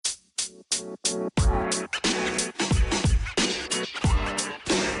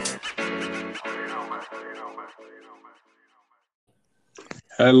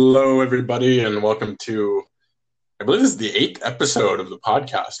Hello, everybody, and welcome to, I believe this is the 8th episode of the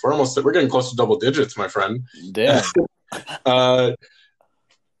podcast. We're getting close to double digits, my friend. Damn.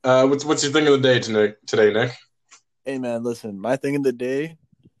 What's your thing of the day today, Nick? Hey, man, listen. My thing of the day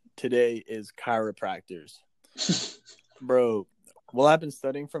today is chiropractors. Bro, while I've been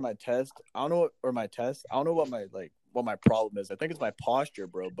studying for my test, I don't know what my problem is. I think it's my posture,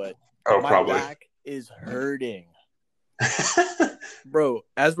 bro, but my probably. back is hurting. Bro,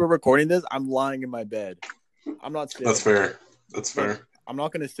 as we're recording this, I'm lying in my bed. I'm not sitting. That's fair. I'm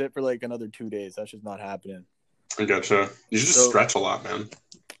not going to sit for like another 2 days. That's just not happening. I gotcha. You should just stretch a lot, man.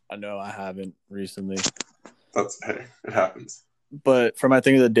 I know I haven't recently. Hey, it happens. But for my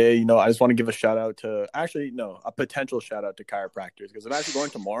thing of the day, I just want to give a shout out to a potential shout out to chiropractors because I'm actually going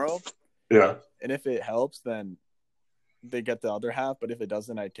tomorrow. Yeah. And if it helps, then they get the other half. But if it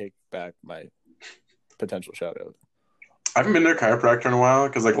doesn't, I take back my potential shout out. I haven't been to a chiropractor in a while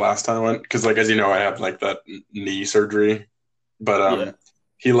because last time I went, because as you know, I had that knee surgery, but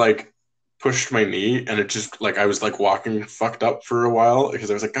he pushed my knee and it just I was walking fucked up for a while because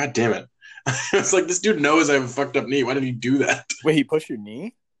I was like, God damn it. It's this dude knows I have a fucked up knee. Why did he do that? Wait, he pushed your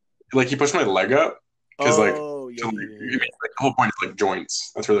knee? He pushed my leg up because yeah. The whole point is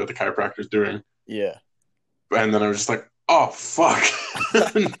joints. That's really what the chiropractor's doing. Yeah. And then I was just like, oh fuck.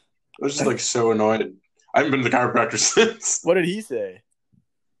 I was just so annoyed. I haven't been to the chiropractor since. What did he say?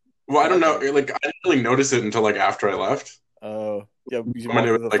 Well, I don't know. I didn't really notice it until after I left. Oh, yeah. You walked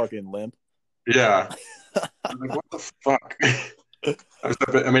with a fucking limp. Yeah. I'm like, what the fuck? It's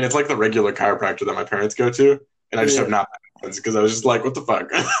the regular chiropractor that my parents go to, and I just have not because I was just what the fuck?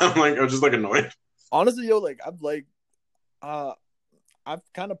 I was just annoyed. Honestly, I've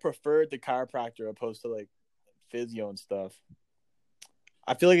kind of preferred the chiropractor opposed to physio and stuff.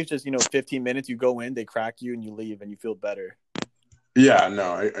 I feel like it's just 15 minutes. You go in, they crack you, and you leave, and you feel better. Yeah,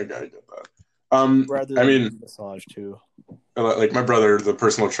 no, I gotta get that. Rather massage too. My brother, the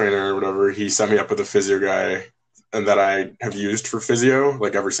personal trainer or whatever, he set me up with a physio guy, and that I have used for physio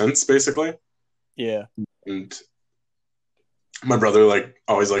ever since, basically. Yeah. And my brother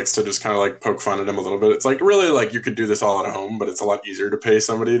always likes to just kind of poke fun at him a little bit. It's really you could do this all at home, but it's a lot easier to pay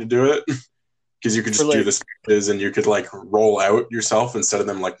somebody to do it. Because you could just do the stretches and you could roll out yourself instead of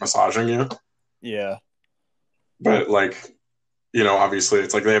them massaging you. Yeah. But obviously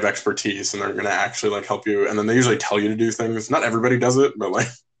it's they have expertise and they're gonna actually help you, and then they usually tell you to do things. Not everybody does it, but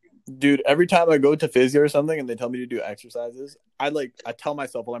dude, every time I go to physio or something and they tell me to do exercises, I tell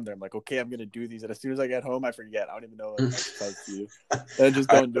myself while I'm there, I'm like, okay, I'm gonna do these, and as soon as I get home, I forget. I don't even know what exercises to do. I just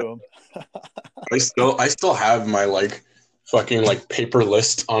go and do them. I still have my fucking paper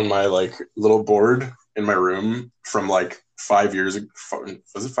list on my little board in my room from 5 years ago.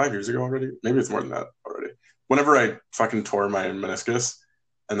 Was it 5 years ago already? Maybe it's more than that already. Whenever I fucking tore my meniscus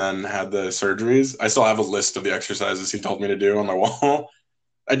and then had the surgeries, I still have a list of the exercises he told me to do on my wall.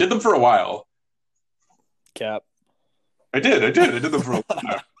 I did them for a while. Cap. I did them for a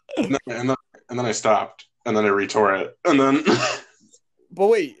while. and then I stopped, and then I retore it, and then. But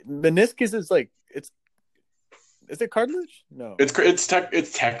wait, meniscus is is it cartilage? No. It's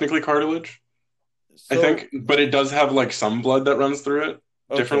technically cartilage, I think, but it does have some blood that runs through it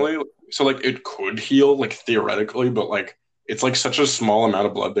differently. So it could heal theoretically, but it's such a small amount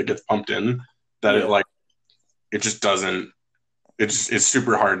of blood that gets pumped in that it just doesn't. It's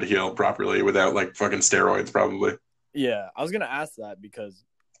super hard to heal properly without fucking steroids, probably. Yeah, I was gonna ask that because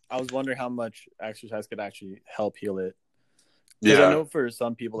I was wondering how much exercise could actually help heal it. Because I know for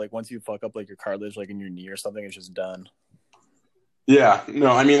some people, once you fuck up your cartilage, in your knee or something, it's just done. Yeah,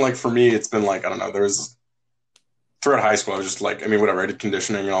 no, for me, it's been I don't know. Throughout high school, I was just whatever. I did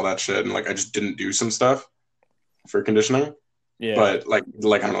conditioning and all that shit, and I just didn't do some stuff for conditioning. Yeah. But I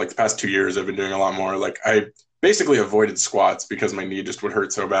don't know, the past 2 years, I've been doing a lot more. I basically avoided squats because my knee just would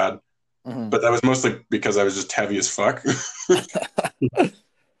hurt so bad. Mm-hmm. But that was mostly because I was just heavy as fuck. And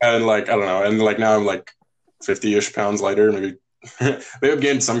I don't know, and now I'm 50-ish pounds lighter, maybe. Maybe I've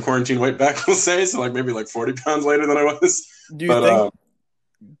gained some quarantine weight back, we'll say. So maybe 40 pounds lighter than I was. Do you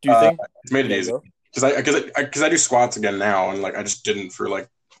think it's made it easy because I do squats again now, and I just didn't for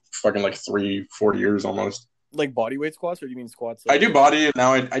fucking 3-4 years almost. Body weight squats, or do you mean squats? I do body, and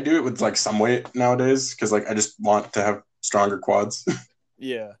now I do it with some weight nowadays because I just want to have stronger quads.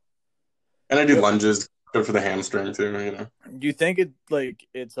 Yeah. And I do lunges, good for the hamstring too. Do you think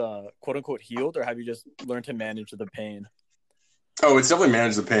it's quote unquote healed, or have you just learned to manage the pain? Oh, it's definitely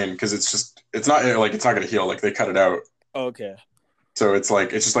managed the pain because it's not going to heal. They cut it out. Okay. So it's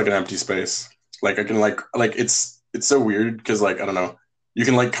just like an empty space. Like I can like it's so weird because like I don't know, you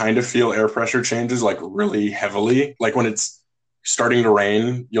can like kind of feel air pressure changes like really heavily. Like when it's starting to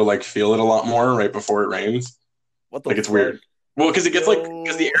rain, you'll like feel it a lot more right before it rains. What the Like it's fuck? weird. Well, because it gets like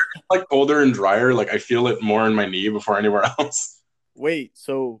because the Yo. air gets like colder and drier. Like I feel it more in my knee before anywhere else. Wait,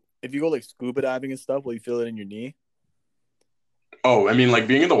 so if you go like scuba diving and stuff, will you feel it in your knee? Oh, I mean, like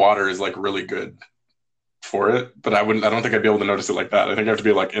being in the water is like really good for it, but I wouldn't. I don't think I'd be able to notice it like that. I think I have to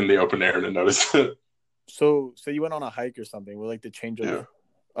be like in the open air to notice it. So say you went on a hike or something, with like the change of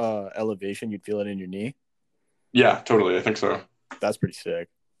Yeah, elevation, you'd feel it in your knee. yeah, totally. I think so. That's pretty sick.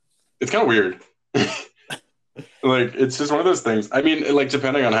 It's kind of weird. Like it's just one of those things. I mean, like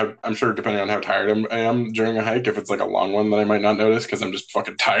depending on how I'm sure depending on how tired I am during a hike, if it's like a long one, then I might not notice because I'm just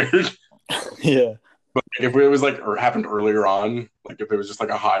fucking tired. Yeah. But if it was like or happened earlier on, like if it was just like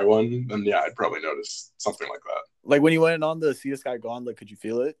a high one, then yeah, I'd probably notice something like that. Like when you went on the Sea to Sky Gauntlet, could you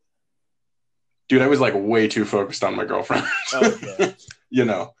feel it? Dude, I was like way too focused on my girlfriend. Oh yeah. You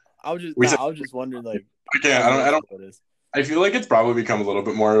know, we said I was just wondering like I can't. how I don't. noticeable it is. I feel like it's probably become a little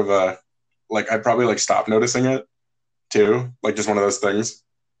bit more of a like I'd probably like stop noticing it too, like just one of those things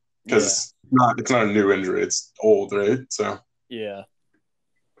Yeah. because it's not a new injury, it's old, right? So Yeah.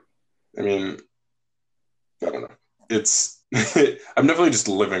 I mean, I don't know. It's I'm definitely just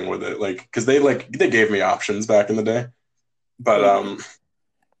living with it, like because they gave me options back in the day, but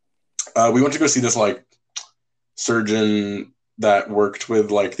Okay. we went to go see this like surgeon that worked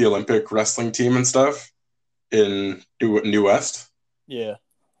with like the Olympic wrestling team and stuff in New West. Yeah.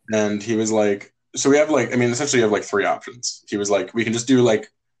 And he was like, so we have like, I mean, essentially you have like three options. He was like, we can just do like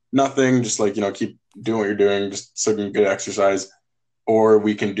nothing, just like, keep doing what you're doing, just some good exercise. Or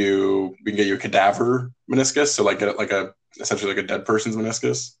we can get you a cadaver meniscus. So like get like essentially like a dead person's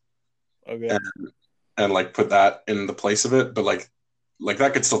meniscus Okay. and, and like put that in the place of it. But like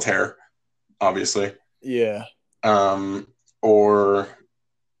that could still tear, obviously. Yeah. Um, or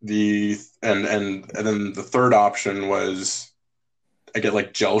and then the third option was I get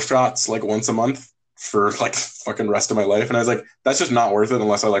like gel shots like once a month for like fucking rest of my life. And I was like, that's just not worth it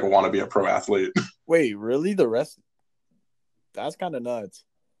unless I like want to be a pro athlete. Wait, really? The rest? That's kind of nuts.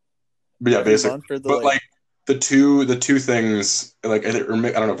 But yeah, Every basically. month for the But like the two things like I don't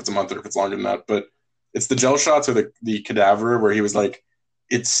know if it's a month or if it's longer than that, but it's the gel shots or the cadaver where he was like,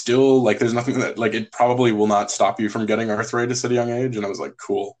 it's still like there's nothing that like it probably will not stop you from getting arthritis at a young age. And I was like,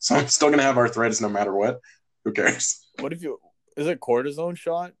 cool. So I'm still gonna have arthritis no matter what. Who cares? what if you is a cortisone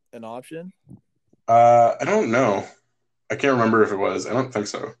shot an option? I don't know. I can't remember if it was. I don't think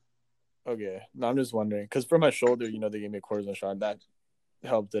so. Okay. No, I'm just wondering because for my shoulder, they gave me a cortisone shot. That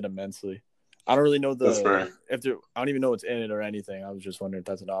helped it immensely. I don't really know That's fair. I don't even know what's in it or anything. I was just wondering if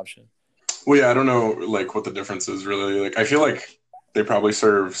that's an option. Well, yeah, I don't know like what the difference is really. Like I feel like they probably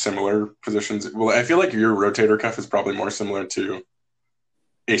serve similar positions. Well, I feel like your rotator cuff is probably more similar to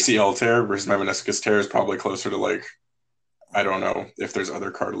ACL tear versus my meniscus tear is probably closer to like I don't know if there's other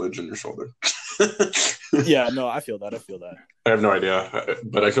cartilage in your shoulder. Yeah, no, I feel that. I have no idea,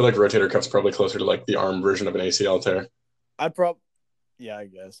 but I feel like rotator cuff's probably closer to like the arm version of an ACL tear. I'd prob Yeah, I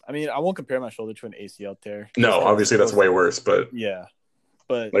guess. I mean, I won't compare my shoulder to an ACL tear. No, obviously that's way worse, but Yeah,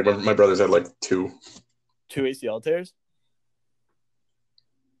 but like my brothers had like two. two ACL tears.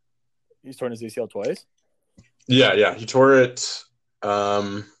 He's torn his ACL twice. Yeah, he tore it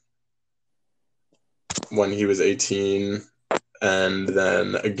when he was 18 and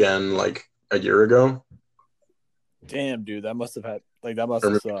then again like a year ago. Damn, dude, that must have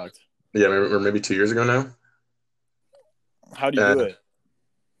Or sucked. Yeah, maybe 2 years ago now. How do you do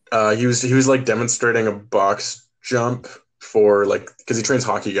it? He was like demonstrating a box jump for like because he trains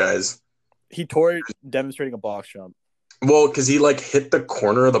hockey guys. He tore it demonstrating a box jump. Well, because he like hit the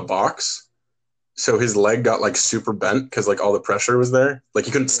corner of the box, so his leg got like super bent because like all the pressure was there. Like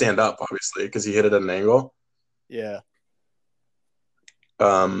he couldn't stand up obviously because he hit it at an angle. Yeah.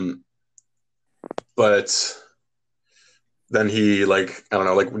 But then he like I don't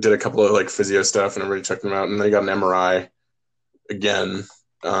know like did a couple of like physio stuff and everybody checked him out and then he got an MRI again.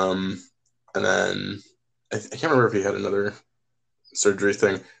 And then I can't remember if he had another surgery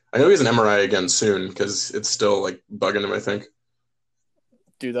thing. I know he has an MRI again soon because it's still like bugging him, I think.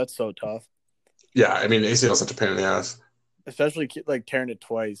 Dude, that's so tough. Yeah, I mean ACL is such a pain in the ass. Especially like tearing it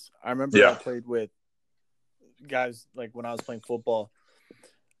twice. I remember I played with guys like when I was playing football.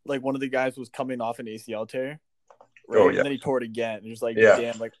 Like one of the guys was coming off an ACL tear. Right? Oh, yeah. And then he tore it again. And just like,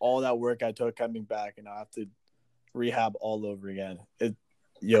 damn, like all that work I took coming back and I have to rehab all over again. It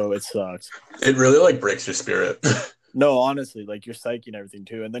sucks. It really like breaks your spirit. No, honestly, like your psyche and everything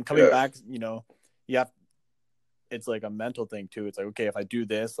too. And then coming back, you have it's like a mental thing too. It's like, okay, if I do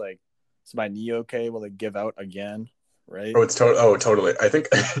this, like, is my knee okay? Will it give out again? Right? Totally. I think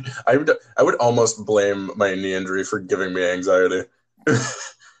I would almost blame my knee injury for giving me anxiety. I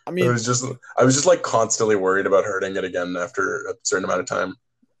It mean, was just I was just like constantly worried about hurting it again after a certain amount of time.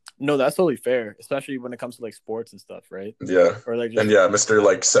 no, that's totally fair, especially when it comes to like sports and stuff, right? Yeah. Or like And just yeah, Mr.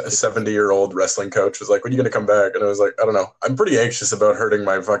 like 70-year-old wrestling coach was like, "When are you gonna come back?" And I was like, "I don't know. I'm pretty anxious about hurting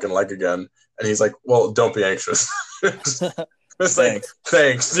my fucking leg again." And he's like, "Well, don't be anxious." It's like,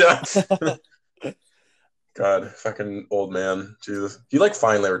 thanks. thanks. Yeah. God, fucking old man. Jesus. He like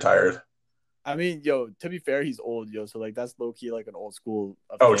finally retired. I mean, yo, to be fair, he's old, yo, so like that's low key like an old school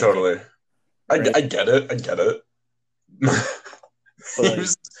of Oh, thinking, totally. right? I get it. I get it. But He like,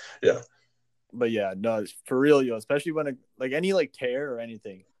 was, yeah. but yeah, no, it's for real, yo. Especially when like any like tear or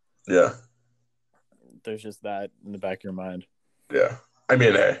anything, Yeah. there's just that in the back of your mind. Yeah. I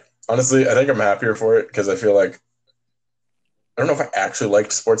mean, hey, honestly, I think I'm happier for it because I feel like I don't know if I actually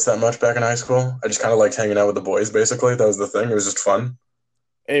liked sports that much back in high school. I just kind of liked hanging out with the boys, basically. That was the thing. It was just fun.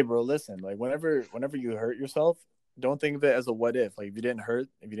 Hey, bro, listen, like whenever you hurt yourself, don't think of it as a what if. Like if you didn't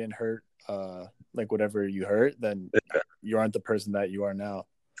hurt, like whatever you hurt, then Yeah. you aren't the person that you are now,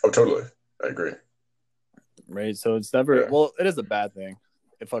 Oh, totally. I agree. right? So it's never, Yeah. well, it is a bad thing.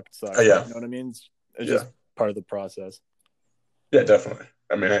 It fucking Oh, sucks. yeah. You know what I mean? It's Yeah. just part of the process. Yeah, definitely.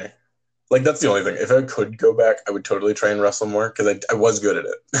 I mean, hey, like that's the only thing. If I could go back, I would totally try and wrestle more because I was good at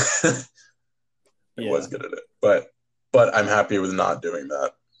it. I Yeah, was good at it. But I'm happy with not doing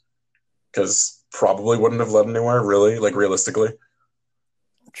that because probably wouldn't have led anywhere, really, like realistically.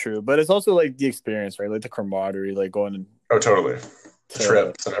 true. But it's also like the experience, right? Like the camaraderie, like going Oh, totally. The to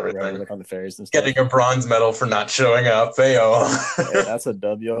trips and wherever, everything. like on the ferries and stuff. Getting a bronze medal for not showing up. Hey, Ayo. that's a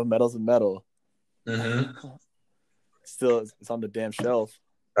W. Medal's a medal. Hmm. Still, it's on the damn shelf.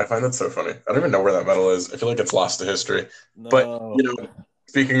 I find that so funny. I don't even know where that medal is. I feel like it's lost to history. But, No.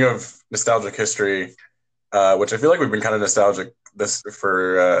 speaking of nostalgic history, which I feel like we've been kind of nostalgic this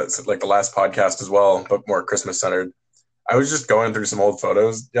for like the last podcast as well, but more Christmas centered. I was just going through some old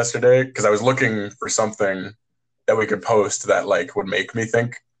photos yesterday because I was looking for something that we could post that like would make me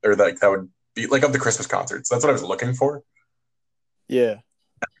think or that would be like of the Christmas concerts. That's what I was looking for. Yeah.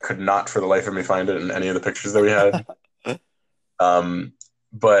 Could not for the life of me find it in any of the pictures that we had. Um,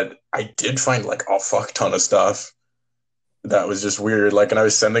 but I did find like a fuck ton of stuff that was just weird. Like, and I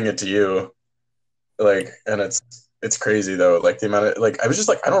was sending it to you, like, and it's crazy though. Like the amount of like I was just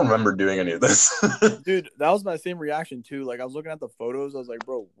like I don't remember doing any of this. Dude, that was my same reaction too. Like I was looking at the photos, I was like,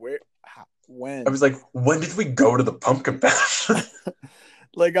 bro, where, how, I when? was like, when did we go to the pumpkin patch?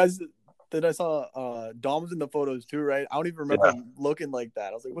 Like then I saw Dom was in the photos too, right? I don't even remember Yeah, him looking like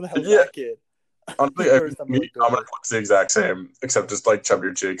that. I was like, what the hell's yeah. that kid? Honestly, The first time I me looked Dominic over. looks the exact same, except just like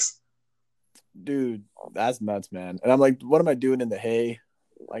chubbier cheeks. Dude, that's nuts, man. And I'm like, what am I doing in the hay?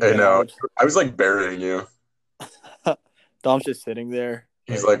 Like I get know. out. I was like burying you. Dom's just sitting there.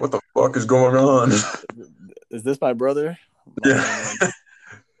 He's like, what the fuck is going on? Is this my brother? Yeah.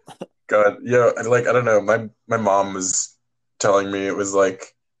 God, yeah. I don't know. My mom was telling me it was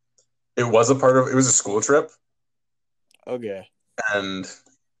like it was it was a school trip, Okay. and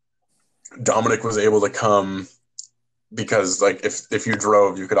Dominic was able to come because like if you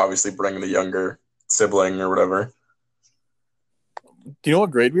drove, you could obviously bring the younger sibling or whatever. Do you know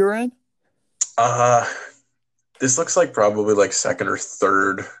what grade we were in? Uh, this looks like probably like second or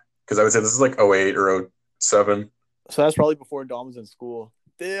third because I would say this is like '08 or '07. So that's probably before Dom was in school.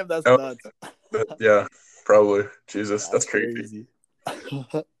 Damn, that's Oh, nuts. yeah, probably. Jesus, That's that's crazy.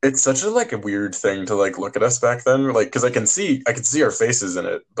 crazy. It's such a like a weird thing to like look at us back then, like because I can see our faces in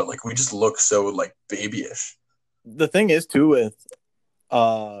it, but like we just look so like babyish. The thing is too with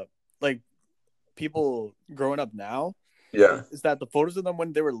uh like people growing up now Yeah, is that the photos of them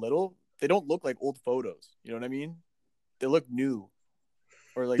when they were little, they don't look like old photos. You know what I mean? They look new.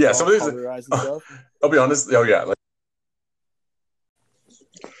 Or like yeah. they're Some all of these, colorized and stuff. I'll be honest. Oh yeah, like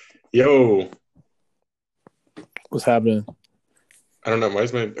yo, What's happening? I don't know. Why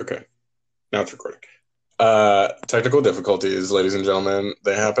is my okay? Now it's recording. Technical difficulties, ladies and gentlemen.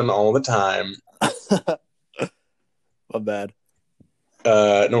 They happen all the time. My bad.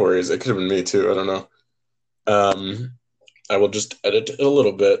 No worries. It could have been me too. I don't know. I will just edit it a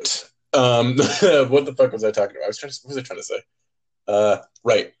little bit. What the fuck was I talking about? What was I trying to say?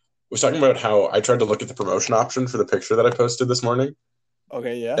 Right. I was talking about how I tried to look at the promotion option for the picture that I posted this morning,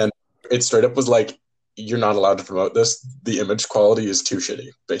 Okay, yeah. and it straight up was like, "You're not allowed to promote this. The image quality is too shitty."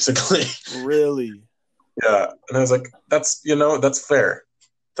 Basically. Really? Yeah, and I was like, "That's that's fair.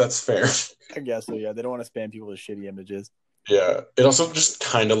 That's fair." I guess so, yeah. They don't want to spam people with shitty images. Yeah. It also just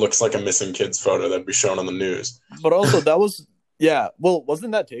kind of looks like a missing kids photo that'd be shown on the news. But also that was yeah. Well,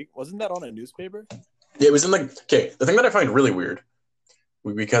 wasn't that on a newspaper? Yeah, it was in like okay. The thing that I find really weird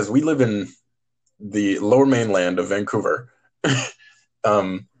because we live in the lower mainland of Vancouver.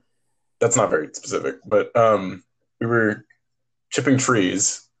 um, that's not very specific, but we were chipping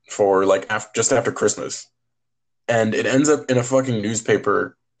trees for like just after Christmas, and it ends up in a fucking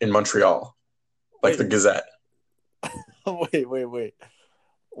newspaper in Montreal, like the Wait, Gazette. wait.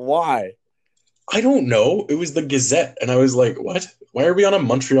 Why? I don't know. It was the Gazette, and I was like, "What? Why are we on a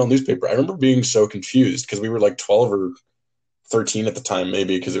Montreal newspaper?" I remember being so confused because we were like 12 or 13 at the time,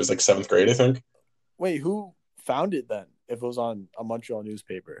 maybe because it was like seventh grade, I think. Wait, who found it then? If it was on a Montreal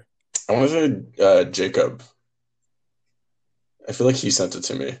newspaper. I want to say Jacob. I feel like he sent it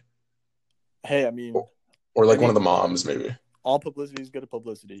to me, Hey, or I like one of mean, the moms, maybe. all publicity is good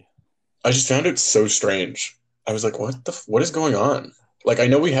publicity. I just found it so strange. I was like, what is going on? Like, I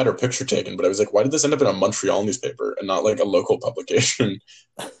know we had our picture taken, but I was like, why did this end up in a Montreal newspaper and not like a local publication?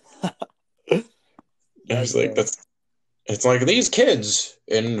 I was like, it's like these kids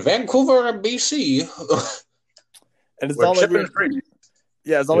in Vancouver, BC. And it's We're not like chipping trees.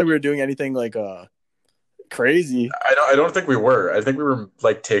 yeah, it's not like we were doing anything like crazy. I don't think we were. I think we were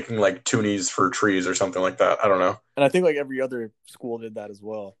like taking like toonies for trees or something like that. I don't know. And I think like every other school did that as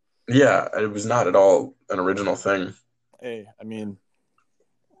well. Yeah, it was not at all an original thing. Hey,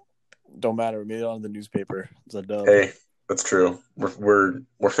 don't matter. We made it on the newspaper. It's a dub. Hey, that's true. We're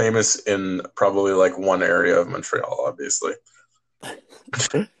famous in probably like one area of Montreal, obviously.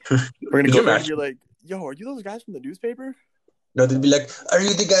 We're gonna go there and be like, "Yo, are you those guys from the newspaper?" No, they'd be like, "Are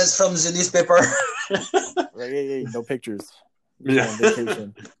you the guys from the newspaper?" Like, hey, no pictures. Yeah. On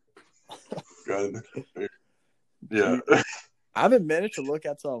vacation. Good. Yeah. I haven't managed to look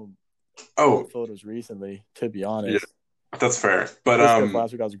at some photos recently, to be honest. Yeah, that's fair. But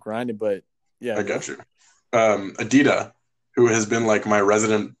last week I was grinding, but yeah, I got you. Adita, who has been like my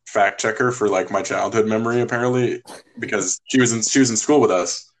resident fact checker for like my childhood memory, apparently, because she was in school with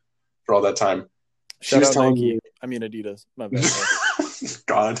us for all that time. Shout out Nike. Adidas. My bad.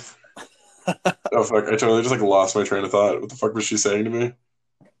 God. Oh fuck! I totally just like lost my train of thought. What the fuck was she saying to me?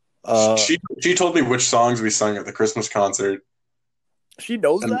 She told me which songs we sung at the Christmas concert. She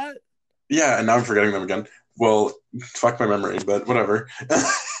knows that? Yeah, and now I'm forgetting them again. Well, fuck my memory, but whatever.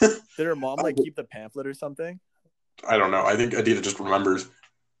 Did her mom like keep the pamphlet or something? I don't know. I think Adita just remembers.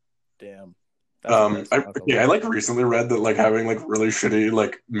 Damn. I like recently read that like having like really shitty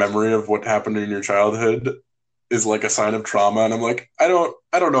like memory of what happened in your childhood is like a sign of trauma, and I'm like, I don't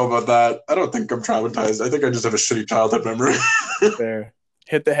know about that. I don't think I'm traumatized. I think I just have a shitty childhood memory. Fair.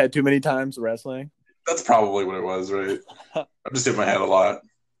 Hit the head too many times wrestling. That's probably what it was, right? I just hit my head a lot.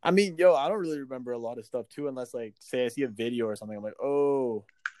 I don't really remember a lot of stuff too, unless like say I see a video or something. I'm like, oh.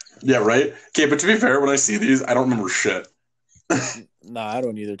 Yeah, right. Okay, but to be fair, when I see these, I don't remember shit. Nah, I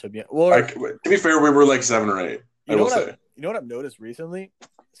don't either. To be fair, we were like 7 or 8. You know what I've noticed recently?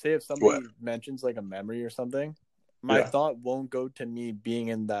 Say if somebody mentions like a memory or something, my thought won't go to me being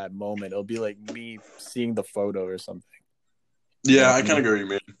in that moment. It'll be like me seeing the photo or something. Yeah, I kind of get what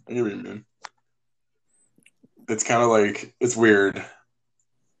you mean. It's kind of like, it's weird.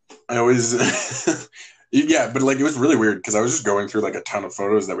 I always, yeah, but like it was really weird because I was just going through like a ton of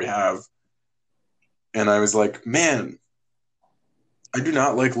photos that we have, and I was like, man, I do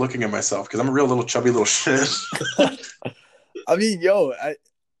not like looking at myself because I'm a real little chubby little shit. You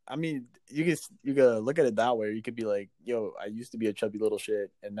can look at it that way. You could be like, yo, I used to be a chubby little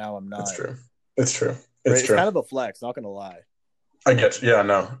shit, and now I'm not. It's true. It's kind of a flex. Not gonna lie. I get you. Yeah,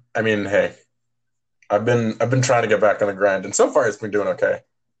 no. I mean, hey, I've been trying to get back on the grind, and so far it's been doing okay.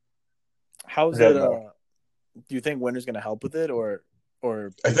 How's it? Do you think winter's gonna help with it, or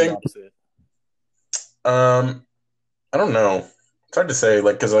I think the opposite? I don't know. It's hard to say,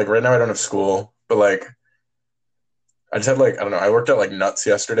 like, because like right now I don't have school, but like I just had like I don't know. I worked out like nuts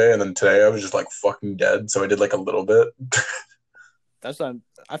yesterday, and then today I was just like fucking dead. So I did like a little bit. I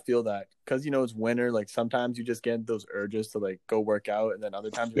feel that because it's winter. Like sometimes you just get those urges to like go work out, and then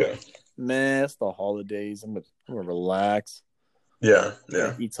other times you're like, man, it's the holidays. I'm gonna relax. Yeah.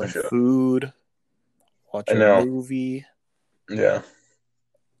 Eat some food. Watch a movie. Yeah.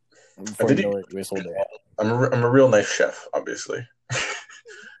 Before you know it, waste all day. I'm a real nice chef, obviously.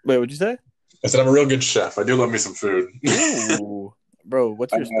 Wait, what'd you say? I said I'm a real good chef. I do love me some food. Ooh, bro,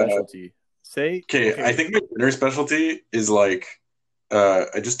 what's your specialty? Okay, I think my dinner specialty is like,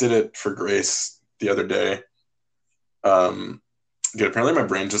 I just did it for Grace the other day. Dude, apparently my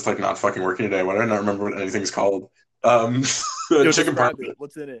brain's just like not fucking working today. Why do I not remember what anything's called? Chicken parmesan.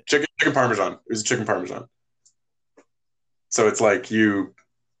 What's in it? Chicken parmesan. It was chicken parmesan. So it's like you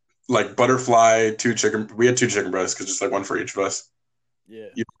like butterfly two chicken. We had two chicken breasts because just like one for each of us. Yeah.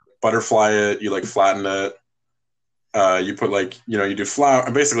 You butterfly it. You like flatten it. You put like you do flour.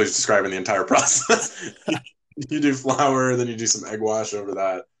 I'm basically just describing the entire process. You do flour, then you do some egg wash over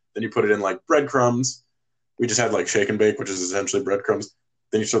that. Then you put it in like breadcrumbs. We just had like shake and bake, which is essentially breadcrumbs.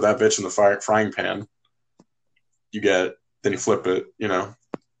 Then you throw that bitch in the frying pan. Then you flip it.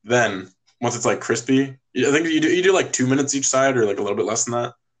 Then once it's like crispy, I think you do like 2 minutes each side, or like a little bit less than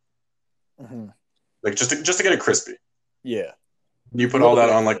that. Mm-hmm. Like just to get it crispy. Yeah. You put all that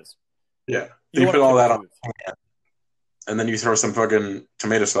on like this. yeah. You Then you don't put all want that to on, and then you throw some fucking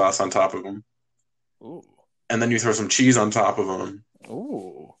tomato sauce on top of them, Ooh. and then you throw some cheese on top of them.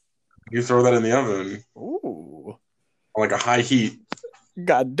 Ooh. You throw that in the oven Ooh. on like a high heat,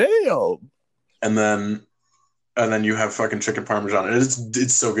 God damn. and then you have fucking chicken parmesan, and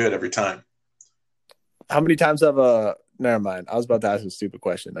it's so good every time. How many times have never mind. I was about to ask a stupid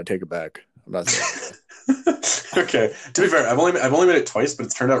question. I take it back. I'm not saying Okay. To be fair, I've only made it twice, but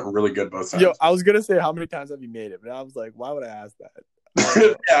it's turned out really good both times. Yo, I was gonna say how many times have you made it, but I was like, why would I ask that?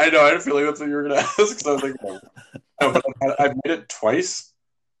 Yeah, I know. I had a feeling that's what you were gonna ask because I was like, no, but I've made it twice.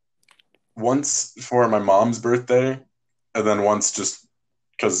 Once for my mom's birthday, and then once just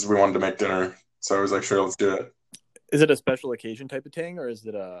because we wanted to make dinner. So I was like, sure, let's do it. Is it a special occasion type of thing, or is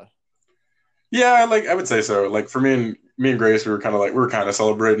it a? Yeah, like I would say so. Like for me and Grace, we were kind of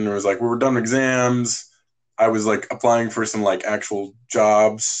celebrating. It was like we were done exams. I was like applying for some like actual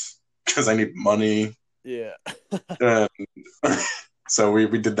jobs because I need money. Yeah. And so we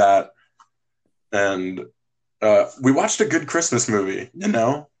did that, and we watched a good Christmas movie.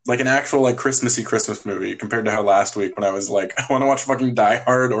 Like an actual like Christmassy Christmas movie compared to how last week when I was like, I want to watch fucking Die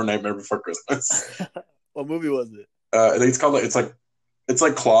Hard or Nightmare Before Christmas. What movie was it? I think it's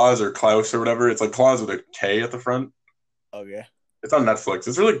like Claus or Klaus or whatever. It's like Claus with a K at the front. Okay. It's on Netflix.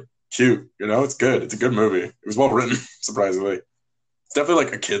 It's really cute. It's good. It's a good movie. It was well written, surprisingly. It's definitely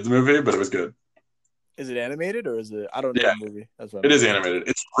like a kid's movie, but it was good. Is it animated or is it? I don't know Yeah, the movie. That's what it is animated.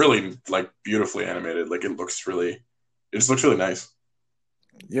 It's really like beautifully animated. Like it just looks really nice.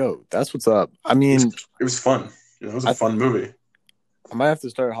 Yo, that's what's up. I mean, it was fun. It was a fun movie. I might have to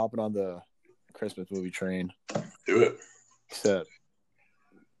start hopping on the Christmas movie train. Do it. Said,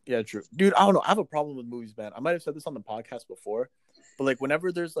 yeah, true, dude. I don't know. I have a problem with movies, man. I might have said this on the podcast before, but like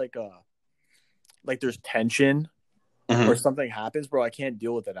whenever there's like there's tension or something happens, bro, I can't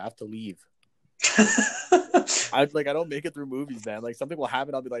deal with it. I have to leave. I don't make it through movies, man. Like something will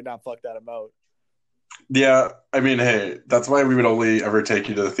happen, I'll be like, nah, fuck that, I'm out. Yeah, I mean, hey, that's why we would only ever take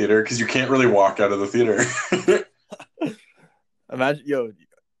you to the theater because you can't really walk out of the theater. Imagine, yo,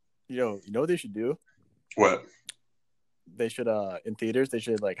 you know what they should do? What? They should in theaters they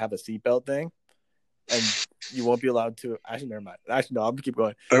should like have a seatbelt thing, and you won't be allowed to. Actually, never mind. Actually, no, I'm gonna keep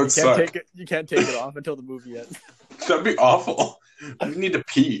going. That would suck. You can't take it off until the movie ends. That'd be awful. You need to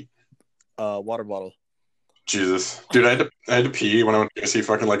pee. Water bottle. Jesus, dude, I had to pee when I went to see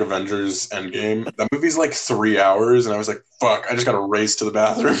fucking like Avengers Endgame. That movie's like 3 hours, and I was like, fuck, I just got to race to the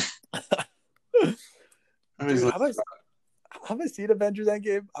bathroom. Dude, have I seen Avengers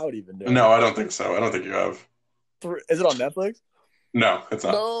Endgame? I don't even know. No, I don't think so. I don't think you have. Is it on Netflix? No, it's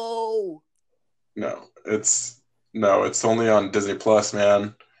not. No, it's only on Disney Plus,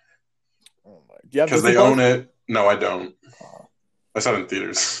 man. Oh my! Because they own it. No, I don't. I saw it in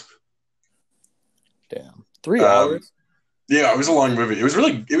theaters. Damn, 3 hours. Yeah, it was a long movie. It was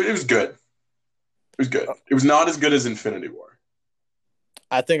really. It was good. It was good. It was not as good as Infinity War.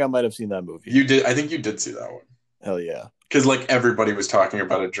 I think I might have seen that movie. You did. I think you did see that one. Hell yeah! Because like everybody was talking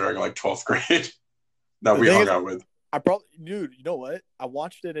about it during like 12th grade. That we hung out with. Dude, you know what? I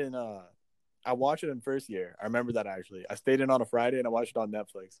watched it in first year. I remember that actually. I stayed in on a Friday and I watched it on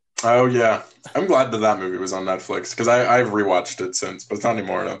Netflix. Oh yeah, I'm glad that movie was on Netflix because I've rewatched it since, but it's not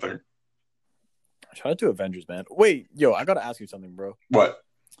anymore. I don't think. Shout out to Avengers, man. Wait, yo, I gotta ask you something, bro. What?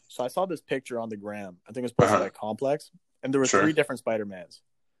 So I saw this picture on the gram. I think it's posted by Complex, and there were 3 different Spider-Mans.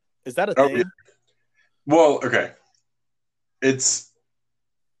 Is that a thing? Yeah. Well, okay. It's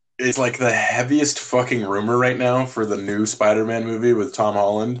like the heaviest fucking rumor right now for the new Spider-Man movie with Tom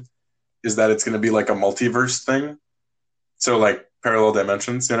Holland is that it's going to be like a multiverse thing. So like parallel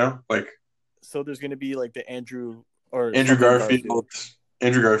dimensions, like. So there's going to be like the Andrew Garfield,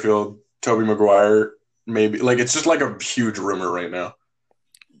 Tobey Maguire, maybe. Like it's just like a huge rumor right now.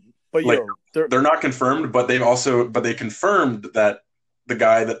 But like, they're not confirmed, but they confirmed that the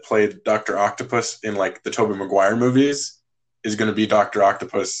guy that played Dr. Octopus in like the Tobey Maguire movies is going to be Dr.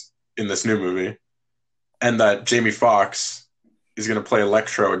 Octopus in this new movie, and that Jamie Foxx is going to play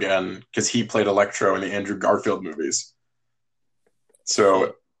Electro again because he played Electro in the Andrew Garfield movies.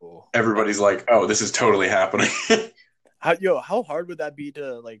 So Cool. everybody's like, "Oh, this is totally happening." How hard would that be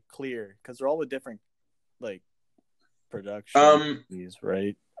to like clear? Because they're all with different like production um,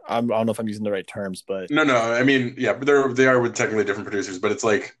 right? I don't know if I'm using the right terms, but no. I mean, yeah, but they are with technically different producers, but it's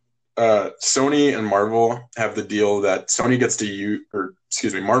like Sony and Marvel have the deal that Sony gets to use, or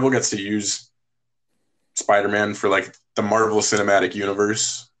excuse me, Marvel gets to use Spider-Man for like the Marvel Cinematic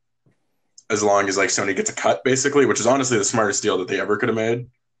Universe, as long as like Sony gets a cut, basically, which is honestly the smartest deal that they ever could have made.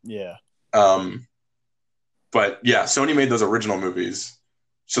 yeah. Um, but yeah, Sony made those original movies,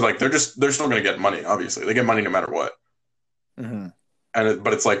 so like they're still gonna get money. Obviously, they get money no matter what. Mm-hmm.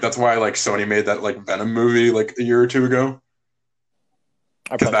 But it's like that's why like Sony made that like Venom movie like a year or two ago.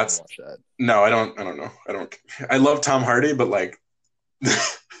 I Because probably that's watch that. no, I don't know. I love Tom Hardy, but like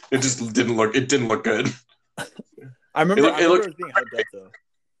it just didn't look. It didn't look good. I remember it was being hyped up though.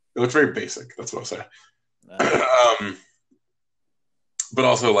 It looks very basic. That's what I'll say. Uh, But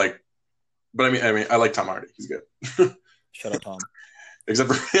also like, but I mean, I like Tom Hardy. He's good. Shut up, Tom.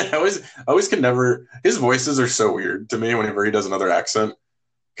 Except for I always can never. His voices are so weird to me whenever he does another accent,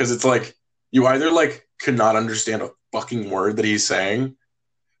 because it's like you either like could not understand a fucking word that he's saying,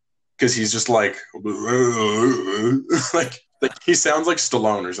 because he's just like like he sounds like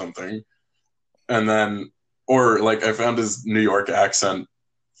Stallone or something, and then or like I found his New York accent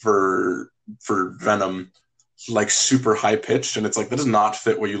for Venom like super high pitched, and it's like that does not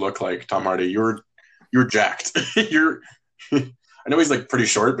fit what you look like, Tom Hardy. You're jacked. you're I know he's like pretty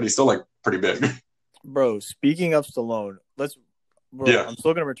short, but he's still like pretty big. Bro, speaking of Stallone, Yeah. I'm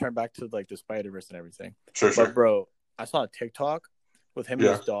still gonna return back to like the Spider-Verse and everything. Sure. But bro, I saw a TikTok with him and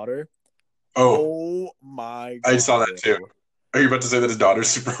his daughter. Oh my god. I saw that too. Are you about to say that his daughter's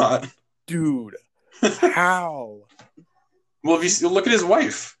super hot? Dude. How? Well, if you look at his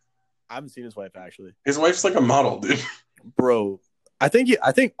wife. I haven't seen his wife actually. His wife's like a model, dude. Bro, I think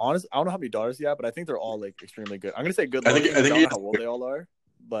honestly, I don't know how many daughters he has, but I think they're all like extremely good. I'm gonna say good. I think I don't know how old they all are,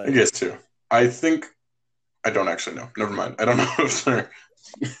 but I think he has two. I don't actually know. Never mind. I don't know if they're.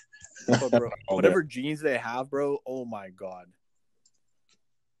 But bro, whatever genes they have, bro. Oh my god.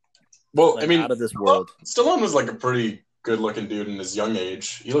 Well, like, I mean, out of this world. Stallone was like a pretty good-looking dude in his young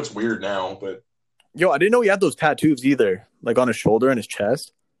age. He looks weird now, but I didn't know he had those tattoos either, like on his shoulder and his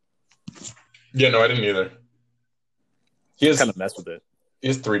chest. Yeah, no, I didn't either. He has kind of messed with it. He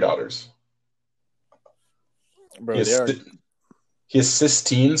has 3 daughters. Bro, he has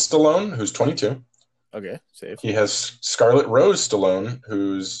Sistine Stallone, who's 22. Okay, safe. He has Scarlett Rose Stallone,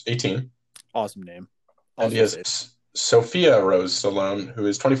 who's 18. Awesome name. And he has Sophia Rose Stallone, who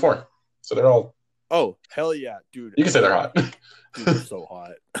is 24. So they're all. Oh, hell yeah, dude. You can say they're hot. Dude, they're so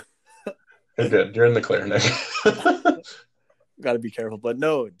hot. You're good. You're in the clear, Nick. Got to be careful, but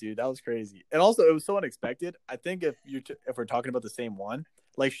no, dude, that was crazy. And also, it was so unexpected. I think if we're talking about the same one,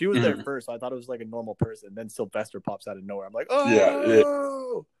 like she was there first, so I thought it was like a normal person. Then Sylvester pops out of nowhere. I'm like, oh,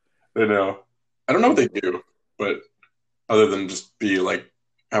 yeah. I know. I don't know what they do, but other than just be like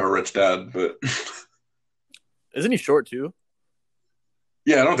have a rich dad, but isn't he short too?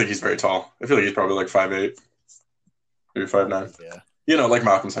 Yeah, I don't think he's very tall. I feel like he's probably like 5'8", maybe 5'9". Yeah, you know, like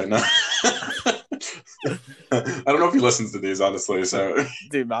Malcolm's height now. I don't know if he listens to these, honestly. So,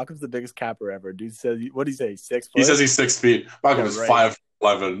 dude, Malcolm's the biggest capper ever. Dude says, what did he say? 6 foot? He says he's 6 feet. Malcolm is 5'11"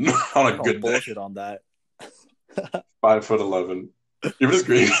 on a good bullshit day. on that. 5'11".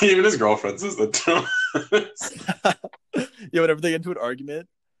 Even his girlfriend says that too. Yeah, whenever they get into an argument,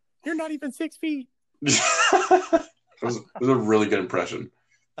 you're not even 6 feet. It was a really good impression.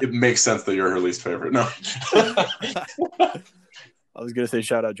 It makes sense that you're her least favorite. No. I was gonna say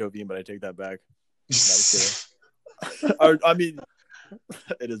shout out Jovine, but I take that back. I mean,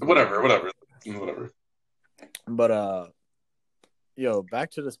 it is whatever. But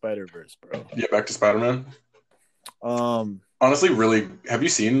back to the Spider-Verse, bro. Yeah, back to Spider-Man. Honestly, really, have you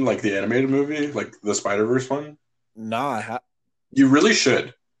seen like the animated movie, like the Spider-Verse one? Nah, you really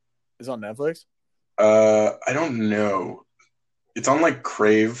should. It's on Netflix. I don't know. It's on like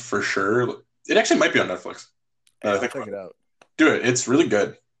Crave for sure. It actually might be on Netflix. I'll check it out. Do it. It's really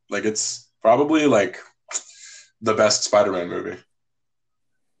good. Like it's probably like the best Spider-Man movie.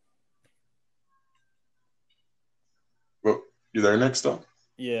 Well, you there, Nick? Still?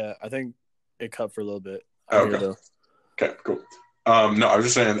 Yeah, I think it cut for a little bit. Okay, cool. No, I was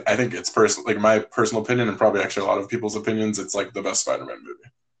just saying. I think it's like my personal opinion, and probably actually a lot of people's opinions. It's like the best Spider-Man movie.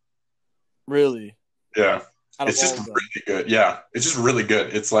 Really? Yeah. It's just really good. Yeah, it's just really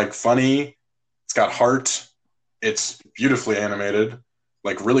good. It's like funny. It's got heart. It's beautifully animated,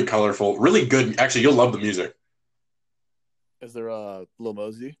 like really colorful, really good. Actually, you'll love the music. Is there Lil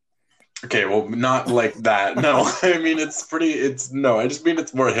Mosey? Okay, well, not like that. No, I mean it's pretty. It's no. I just mean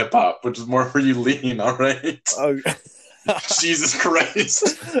it's more hip hop, which is more where you lean. All right. Oh, Jesus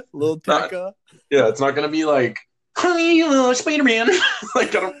Christ. Lil Not. Tecca. Yeah, it's not gonna be like, "Hey, Spider Man."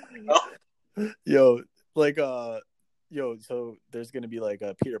 Like I don't know. Yo, like so there's gonna be like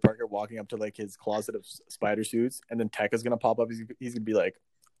Peter Parker walking up to like his closet of spider suits, and then Tekka's gonna pop up. He's gonna be like,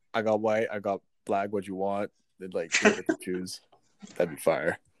 "I got white, I got black. What you want?" Then like you get to choose. That'd be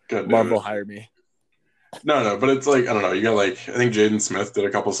fire. God damn Marvel it. hire me. No, but it's like I don't know. You got like I think Jaden Smith did a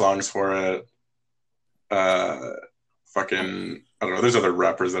couple songs for it. Uh, fucking I don't know. There's other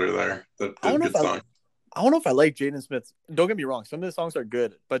rappers that are there that I don't did know good if songs. I don't know if I like Jaden Smith. Don't get me wrong. Some of the songs are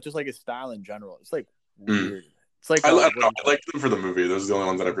good, but just like his style in general, it's like weird. It's like I don't what do know. you I call it? liked them for the movie. Those are the only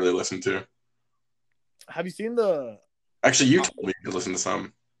ones that I've really listened to. Have you seen the Actually, you told me to listen to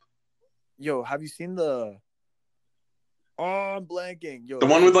some. Have you seen the Oh, I'm blanking. The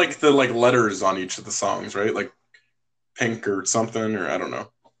one with like the like letters on each of the songs, right? Like pink or something, or I don't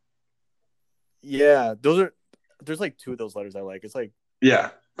know. Yeah, there's like two of those letters I like. It's like Yeah,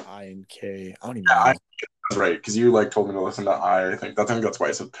 I and K. I don't even I know. was right because you like told me to listen to I. I think that's why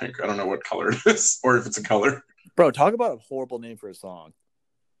I said pink. I don't know what color it is or if it's a color. Bro, talk about a horrible name for a song.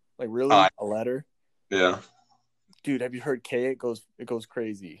 Like really? A letter? Yeah. Dude, have you heard K? It goes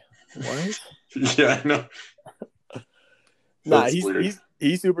crazy. What? Yeah, I know. Nah, That's weird.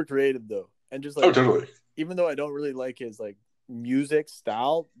 he's super creative though. And just like totally. even though I don't really like his like music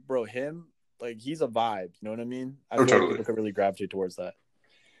style, bro, him like he's a vibe. You know what I mean? I feel totally. like people could really gravitate towards that.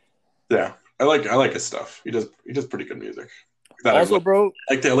 Yeah, I like his stuff. He does pretty good music. That Also, bro,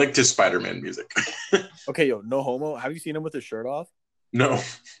 I like his Spider-Man music. okay, yo, no homo. Have you seen him with his shirt off? No,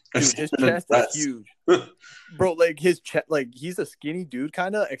 Dude, his chest is huge, bro. Like his chest, like he's a skinny dude,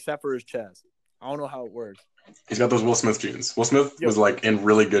 kind of, except for his chest. I don't know how it works. He's got those Will Smith genes. Will Smith was like in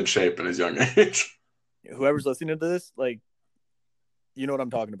really good shape in his young age. Whoever's listening to this, like, you know what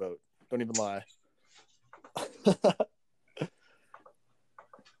I'm talking about. Don't even lie.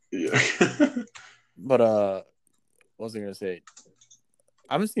 Yeah. But what was I gonna say?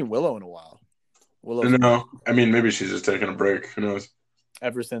 I haven't seen Willow in a while. No, I mean maybe she's just taking a break. Who knows?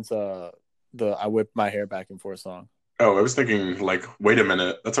 Ever since the I whip my hair back and forth song. Oh, I was thinking like, wait a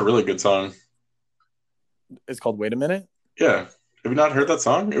minute, that's a really good song. It's called Wait a Minute? Yeah. Have you not heard that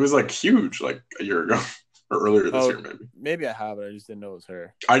song? It was like huge like a year ago or earlier this year maybe. Maybe I have it. I just didn't know it was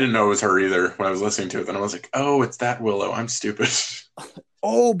her. I didn't know it was her either when I was listening to it. Then I was like, oh, it's that Willow. I'm stupid.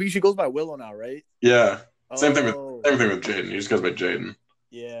 Oh, she goes by Willow now, right? Yeah. Same thing with Jaden. He just goes by Jaden.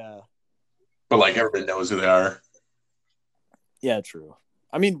 Yeah. But like everybody knows who they are. Yeah, true.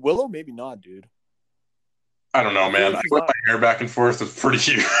 I mean, Willow, maybe not, dude. I don't know, man. I whip my hair back and forth was pretty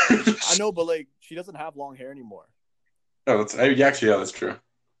huge. I know, but like she doesn't have long hair anymore. Oh, that's true.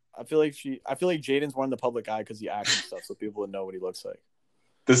 I feel like Jaden's one in the public eye because he acts and stuff, so people would know what he looks like.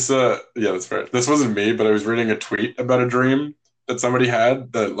 This that's fair. This wasn't me, but I was reading a tweet about a dream that somebody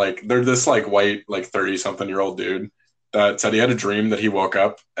had that like they're this like white like 30-something-year-old dude that said he had a dream that he woke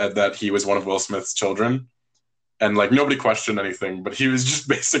up and that he was one of Will Smith's children. And like nobody questioned anything, but he was just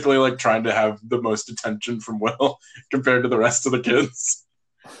basically like trying to have the most attention from Will compared to the rest of the kids.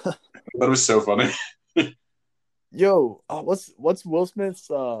 That was so funny. Yo, what's Will Smith's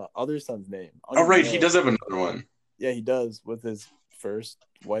other son's name? Oh right, he does have another one. Yeah, he does with his first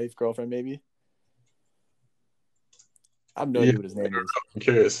wife, girlfriend, maybe. I have no idea what his name is. I'm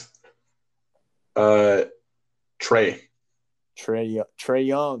curious. Trey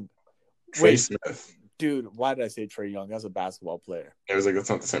Young. Trey Smith. Dude, why did I say Trey Young? That's a basketball player. I was like, that's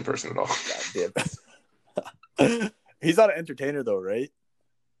not the same person at all. God damn. He's not an entertainer though, right?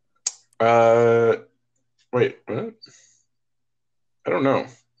 Wait, what? I don't know.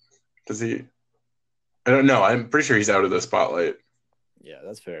 Does he? I don't know. I'm pretty sure he's out of the spotlight. Yeah,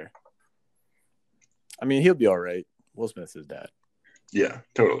 that's fair. I mean, he'll be all right. Will Smith's his dad. Yeah,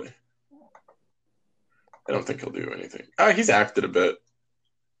 totally. I don't think he'll do anything. He's acted a bit.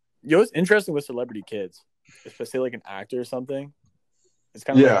 Yo, it's interesting with celebrity kids, especially like an actor or something. It's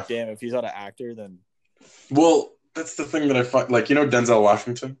kind of like, damn, if he's not an actor, then. Well, that's the thing that I find. Like, you know, Denzel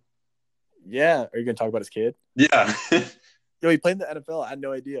Washington. Yeah, are you gonna talk about his kid? Yeah. Yo, he played in the NFL. I had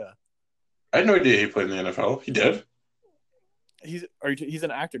no idea. I had no idea he played in the NFL. He did. He's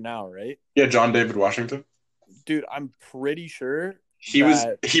an actor now, right? Yeah, John David Washington. Dude, I'm pretty sure he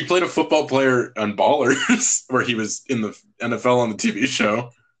played a football player on Ballers, where he was in the NFL on the TV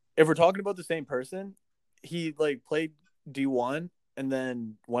show. If we're talking about the same person, he like played D1 and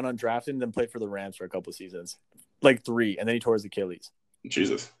then went undrafted and then played for the Rams for a couple of seasons, like 3, and then he tore his Achilles.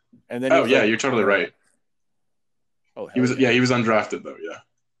 Jesus. And then you're totally right. Oh, he was undrafted though. Yeah.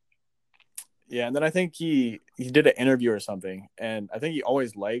 Yeah, and then I think he did an interview or something, and I think he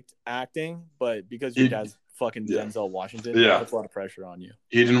always liked acting, but because your He, dad's fucking yeah, Denzel Washington, that yeah. puts a lot of pressure on you.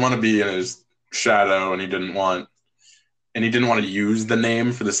 He didn't want to be in his shadow, and he didn't want to use the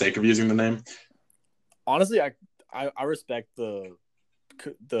name for the sake of using the name. Honestly, I respect the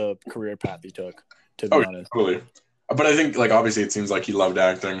career path he took. To be Oh, honest. totally. But I think like obviously it seems like he loved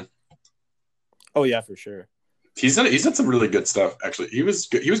acting. Oh yeah, for sure. He's done some really good stuff. Actually, he was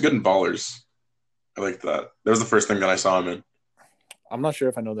good. He was good in Ballers. I liked that. That was the first thing that I saw him in. I'm not sure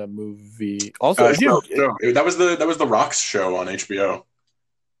if I know that movie. Also, is he? That was the Rock's show on HBO.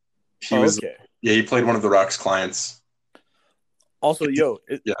 He Oh, was okay. Yeah, he played one of the Rock's clients. Also, Yeah.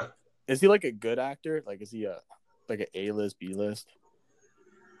 is he like a good actor? Like, is he like an A-list, B-list?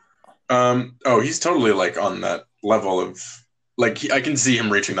 Oh, he's totally like on that level of like I can see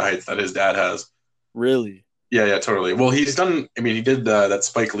him reaching the heights that his dad has. Really? Yeah, yeah, totally. Well, he's done. I mean, he did that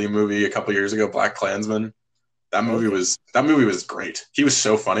Spike Lee movie a couple years ago, Black Klansman. Okay. That movie was great. He was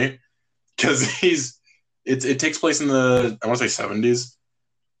so funny because it takes place in the I want to say 70s,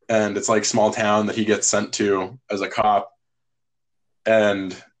 and it's like small town that he gets sent to as a cop,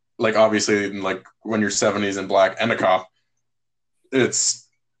 and like obviously like when you're 70s and black and a cop, it's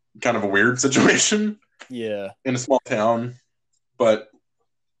kind of a weird situation Yeah. in a small town, but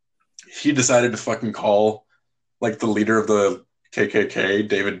he decided to fucking call like the leader of the KKK,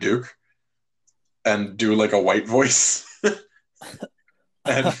 David Duke, and do like a white voice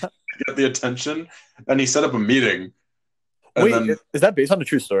and get the attention. And he set up a meeting. And Wait, then, is that based on a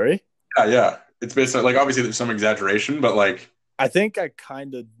true story? yeah. It's based on like obviously there's some exaggeration, but like I think I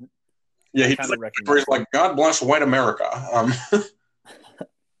kind of. yeah, he's like, where he's like, God bless white America.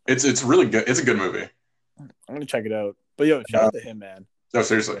 It's really good. It's a good movie. I'm gonna check it out. But yo, shout out to him, man. No,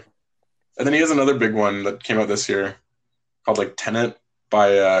 seriously. And then he has another big one that came out this year called like Tenet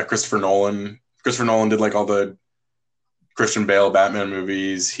by Christopher Nolan. Christopher Nolan did like all the Christian Bale Batman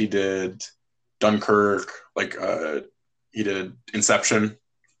movies. He did Dunkirk. Like he did Inception.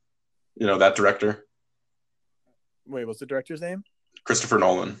 You know that director, Wait, what's the director's name? Christopher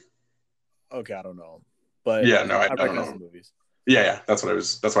Nolan. Okay, I don't know, but Yeah, no, I don't recognize know. the movies. Yeah, that's what I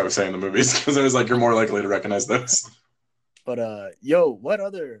was. That's why I was saying the movies because I was like, you're more likely to recognize those. But yo, what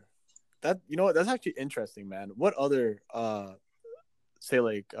other that you know what? That's actually interesting, man. What other say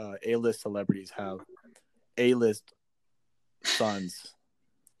like A-list celebrities have A-list sons,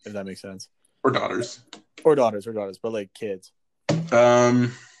 if that makes sense, Or daughters. or daughters, but like kids.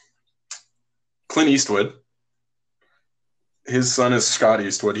 Clint Eastwood. His son is Scott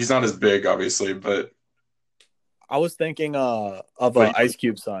Eastwood. He's not as big, obviously, but I was thinking of Ice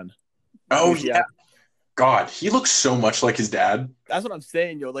Cube's son. oh yeah, God, he looks so much like his dad. That's what I'm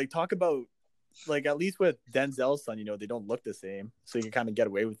saying, yo. Like, talk about like at least with Denzel's son, you know, they don't look the same, so you can kind of get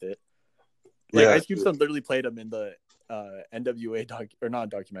away with it. Like Ice Cube's son literally played him in the NWA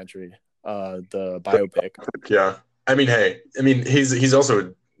documentary, the biopic. Yeah, I mean, hey, he's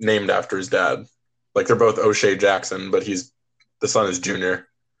also named after his dad. Like they're both O'Shea Jackson, but the son is Junior.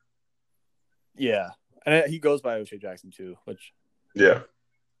 Yeah, and he goes by O'Shea Jackson too, which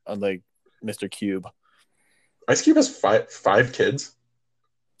unlike Mr. Cube. Ice Cube has five kids.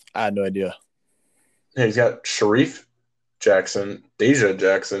 I had no idea. Yeah, he's got Sharif Jackson, Deja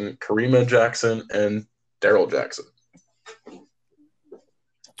Jackson, Karima Jackson, and Daryl Jackson. Jeez.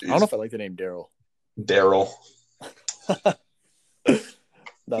 I don't know if I like the name Daryl. Daryl.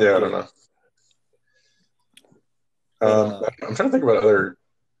 Yeah, I don't know. I'm trying to think about other.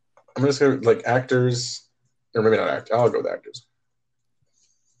 I'm just gonna like actors, or maybe not actors. I'll go with actors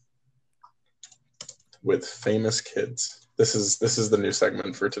with famous kids. This is the new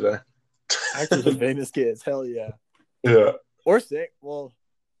segment for today. Actors with famous kids, hell yeah. Yeah. Or sick. Well,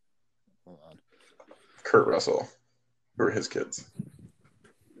 hold on. Kurt Russell. Who are his kids?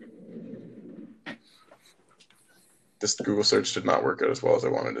 This Google search did not work out as well as I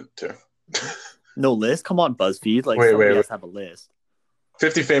wanted it to. No list? Come on, BuzzFeed. Like, somebody has to have a list.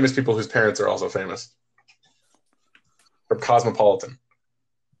 50 famous people whose parents are also famous. From Cosmopolitan.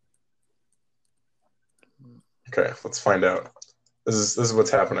 Okay, let's find out. This is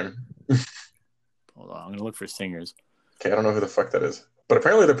what's happening. Hold on, I'm gonna look for singers. Okay, I don't know who the fuck that is. But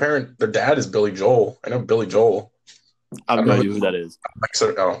apparently their dad is Billy Joel. I know Billy Joel. I have no idea who that is.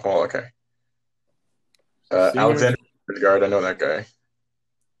 Oh, well, okay. Alexander Skarsgård, I know that guy.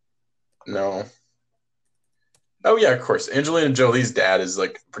 No. Oh yeah, of course. Angelina Jolie's dad is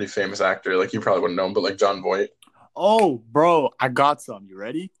like a pretty famous actor. Like you probably wouldn't know him, but like Jon Voight. Oh, bro, I got some. You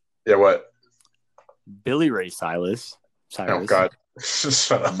ready? Yeah, what? Billy Ray Cyrus. Oh God.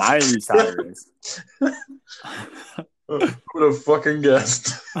 Shut up. Miley Cyrus. Who would have fucking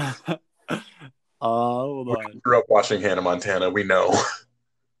guessed? Hold We on. grew up watching Hannah Montana. We know.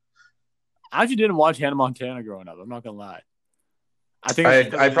 I actually didn't watch Hannah Montana growing up. I'm not gonna lie. I think it's just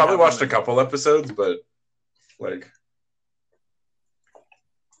because I I didn't probably have watched a any. couple episodes, but like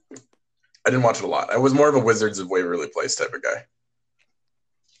I didn't watch it a lot. I was more of a Wizards of Waverly Place type of guy,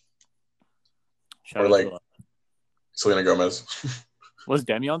 Shout or out like to Selena Gomez. was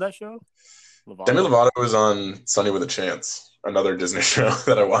Demi on that show? Demi Lovato. Lovato was on Sunny with a Chance, another Disney show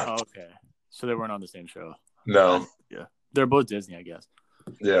that I Oh, watched. okay, so they weren't on the same show. No, Yeah, they're both Disney, I guess.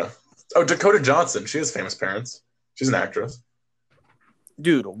 yeah. Oh, Dakota Johnson. She has famous parents. She's an actress.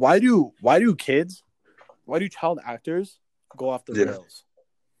 Dude, why do child actors go off the Yeah, rails?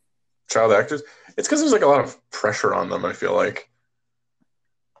 child actors. It's because there's like a lot of pressure on them. I feel like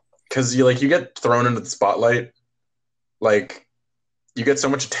because you get thrown into the spotlight, like you get so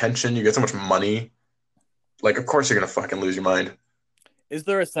much attention, you get so much money. Like, of course you're gonna fucking lose your mind. Is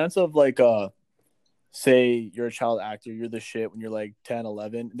there a sense of like say you're a child actor, you're the shit when you're like 10,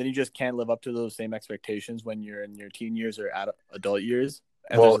 11, then you just can't live up to those same expectations when you're in your teen years or adult years?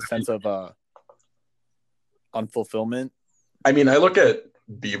 And Well, there's a sense of unfulfillment. I mean, I look at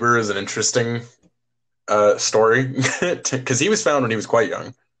Bieber as an interesting story because he was found when he was quite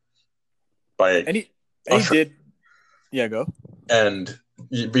young by And he Usher, did, yeah, go. and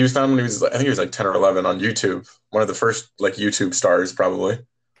he was found when he was, I think he was like 10 or 11 on YouTube, one of the first like YouTube stars probably.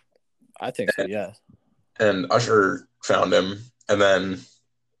 I think so, yeah. And Usher found him, and then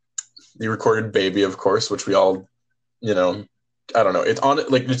he recorded "Baby," of course, which we all, you know, I don't know. It's on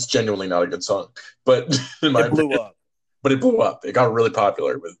like it's genuinely not a good song, but in my It blew opinion, up. but it blew up. It got really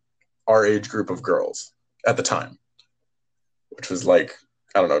popular with our age group of girls at the time, which was like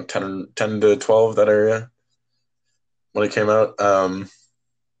I don't know, 10 to 12 that area when it came out. And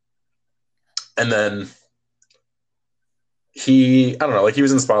then I don't know, like he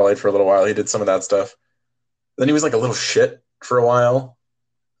was in the spotlight for a little while. He did some of that stuff. Then he was like a little shit for a while.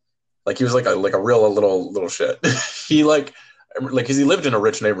 Like he was like a real little shit. He because he lived in a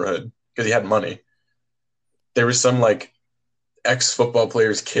rich neighborhood because he had money. There was some like ex football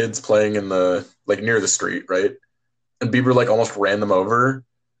players' kids playing in the like near the street, right? And Bieber like almost ran them over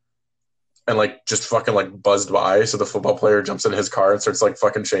and like just fucking like buzzed by. So the football player jumps in his car and starts like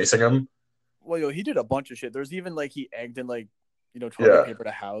fucking chasing him. Well, yo, he did a bunch of shit. There's even like he egged in like, toilet Yeah, paper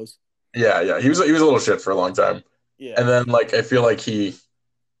to house. yeah. He was a little shit for a long time, Yeah. and then like I feel like he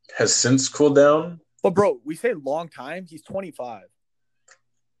has since cooled down. But bro, we say long time. He's 25.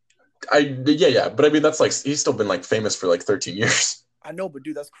 Yeah, but I mean that's like he's still been like famous for like 13 years. I know, but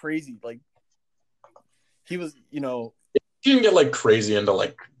dude, that's crazy. Like he was, He didn't get like crazy into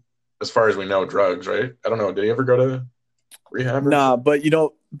like as far as we know drugs, right? I don't know. Did he ever go to rehab? nah, but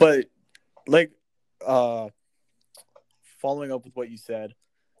like following up with what you said,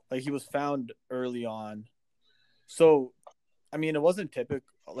 like he was found early on. So, I mean, it wasn't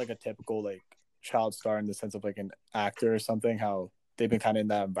a typical like child star in the sense of like an actor or something. How they've been kind of in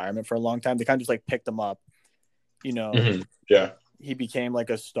that environment for a long time. They kind of just like picked him up. Yeah. He became like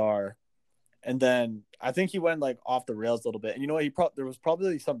a star, and then I think he went like off the rails a little bit. And you know what? There was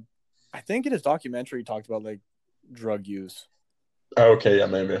probably some. I think in his documentary he talked about like drug use, Okay, yeah,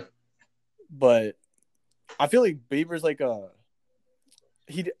 maybe. but I feel like Bieber's like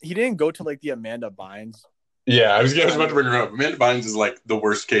he didn't go to like the Amanda Bynes. Yeah, I was about to bring her up. Amanda Bynes is like the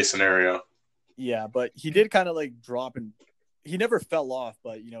worst case scenario. Yeah, but he did kind of like drop, and he never fell off,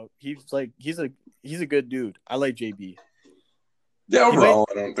 but he's a good dude. I like JB. Yeah, overall,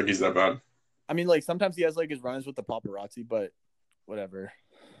 I don't think he's that bad. I mean, like sometimes he has like his runs with the paparazzi, but whatever.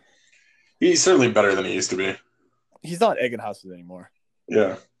 He's certainly better than he used to be. He's not egging houses anymore.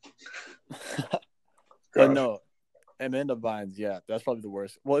 Yeah. But no, Amanda Bynes, yeah, that's probably the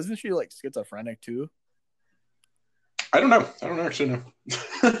worst. Well, isn't she like schizophrenic too? I don't know. I don't actually know.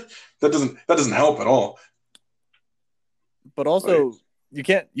 that doesn't help at all. But also,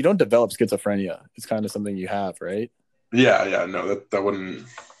 you don't develop schizophrenia. It's kind of something you have, right? Yeah, no, that wouldn't.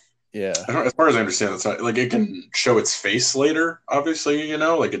 Yeah. As far as I understand, it's not like it can show its face later. Obviously,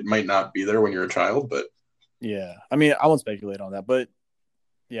 like it might not be there when you're a child, but yeah. I mean, I won't speculate on that, but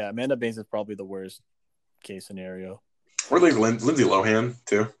yeah, Amanda Bynes is probably the worst case scenario. Or like Lindsay Lohan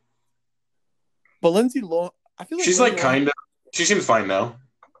too. But Lindsay Lohan, I feel like she's like kind of. She seems fine now.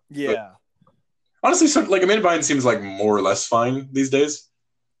 Yeah. Honestly, like Amanda Bynes seems like more or less fine these days.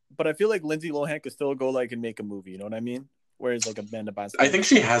 But I feel like Lindsay Lohan could still go like and make a movie. You know what I mean? Whereas like Amanda Bynes, I think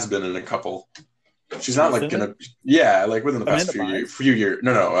she has been in a couple. She's not like gonna. Yeah, like within the past few years.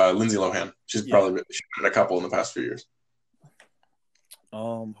 No, Lindsay Lohan. She's probably been in a couple in the past few years. Who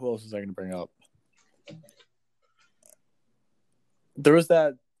else was I gonna bring up? There was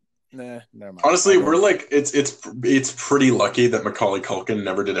that Nah, never mind. Honestly, we're like it's pretty lucky that Macaulay Culkin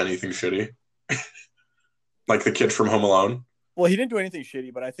never did anything shitty, like the kid from Home Alone. Well, he didn't do anything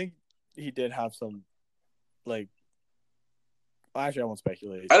shitty, but I think he did have some, like. Actually, I won't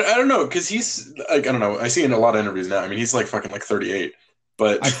speculate. I don't know because he's like I don't know. I see in a lot of interviews now. I mean, he's like fucking like 38,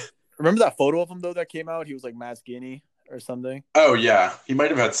 but remember that photo of him though that came out? He was like mad skinny or something. Oh yeah, he might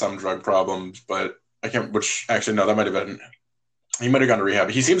have had some drug problems, but I can't. Which actually no, that might have been. He might have gone to rehab.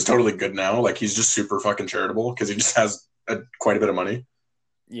 He seems totally good now. Like he's just super fucking charitable because he just has quite a bit of money.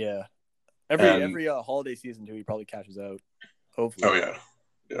 Yeah, every holiday season too, he probably cashes out. Hopefully. Oh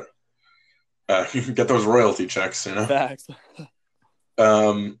yeah. You can get those royalty checks, you know. Facts.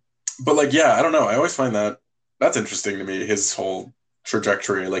 But like yeah, I don't know. I always find that's interesting to me. His whole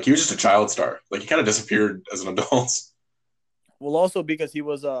trajectory. Like he was just a child star. Like he kind of disappeared as an adult. Well, also because he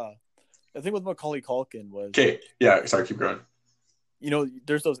was I think with Macaulay Culkin was. Okay. Yeah. Sorry. Keep going. You know,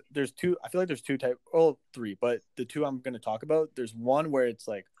 there's two. I feel like there's two type. Oh, three, but the two I'm going to talk about. There's one where it's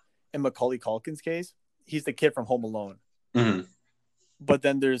like in Macaulay Culkin's case, he's the kid from Home Alone. Mm-hmm. But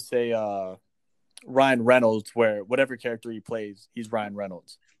then there's a Ryan Reynolds where whatever character he plays, he's Ryan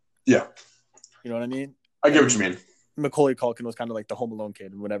Reynolds. Yeah. You know what I mean? I get what you mean. Macaulay Culkin was kind of like the Home Alone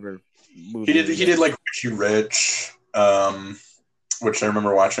kid in whatever movie. He did like Richie Rich, which I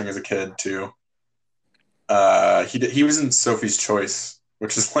remember watching as a kid too. He was in Sophie's Choice,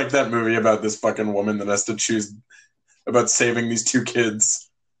 which is like that movie about this fucking woman that has to choose about saving these two kids.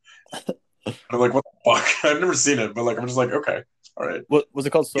 I'm like, what the fuck? I've never seen it, but like, I'm just like, okay, all right. What was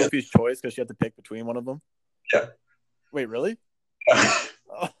it called? Sophie's Choice because she had to pick between one of them. Yeah. Wait, really?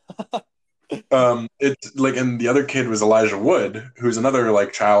 It's like, and the other kid was Elijah Wood, who's another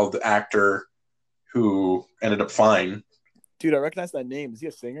like child actor who ended up fine. Dude, I recognize that name. Is he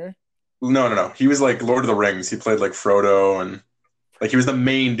a singer? No. He was like Lord of the Rings. He played like Frodo and like he was the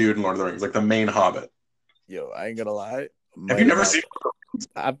main dude in Lord of the Rings, like the main Hobbit. Yo, I ain't gonna lie. Have you never seen?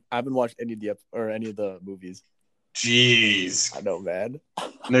 I haven't watched any of the movies. Jeez. I know, man.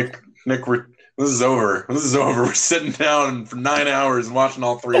 Nick, this is over. We're sitting down for 9 hours and watching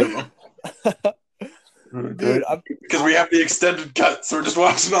all three of them. Dude, because we have the extended cut, so we're just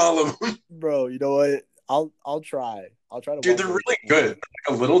watching all of them. Bro, you know what? I'll try. I'll try to. Dude, they're really good. They're like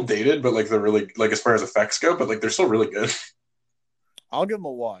a little dated, but like they're really like as far as effects go, but like they're still really good. I'll give them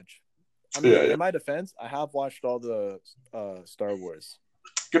a watch. I mean, in my defense, I have watched all the Star Wars.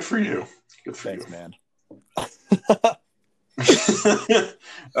 Good for you. Thanks, man. Fuck.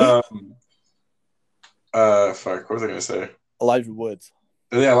 What was I gonna say? Elijah Woods.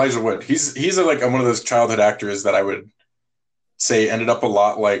 Yeah, Elijah Wood. He's like one of those childhood actors that I would say ended up a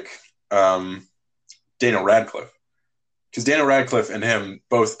lot like Daniel Radcliffe. Because Daniel Radcliffe and him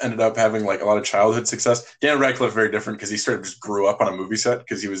both ended up having like a lot of childhood success. Daniel Radcliffe very different because he sort of just grew up on a movie set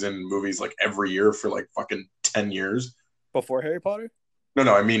because he was in movies like every year for like fucking 10 years. Before Harry Potter?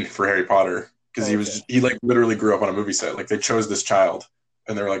 No, I mean for Harry Potter. Because he like literally grew up on a movie set. Like they chose this child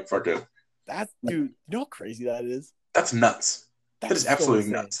and they were like, fuck it. Dude, you know how crazy that is? That's nuts. That is absolutely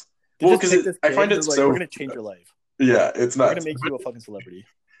so nuts. Well, because I find it so... We're going to change your life. Yeah, it's nuts. We're going to make you a fucking celebrity.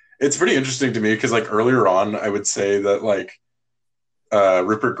 It's pretty interesting to me because like earlier on, I would say that like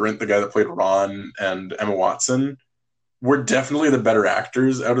Rupert Grint, the guy that played Ron, and Emma Watson were definitely the better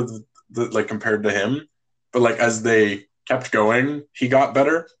actors out of the like compared to him. But like as they kept going, he got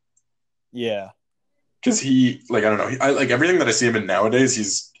better. Yeah. Because he like I don't know, I like everything that I see him in nowadays.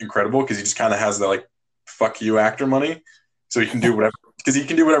 He's incredible because he just kind of has the like fuck you actor money, so he can do whatever because he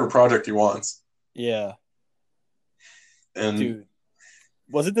can do whatever project he wants. Yeah. And dude,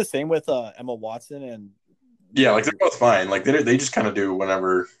 was it the same with Emma Watson and? Yeah, like they're both fine. Like they just kind of do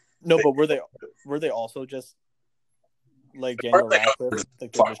whenever. No, but were they also just like Daniel Radcliffe?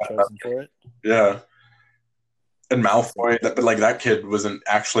 Like they're just chosen for it. Yeah. And Malfoy, but like that kid wasn't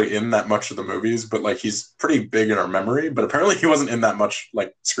actually in that much of the movies, but like he's pretty big in our memory. But apparently he wasn't in that much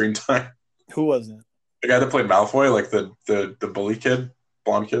like screen time. Who wasn't? The guy that played Malfoy, like the bully kid,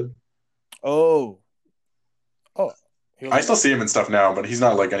 blonde kid. Oh. I still see him in stuff now, but he's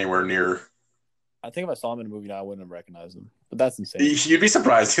not like anywhere near. I think if I saw him in a movie now, I wouldn't have recognized him. But that's insane. You'd be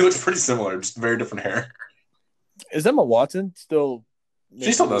surprised. He looks pretty similar, just very different hair. Is Emma Watson still?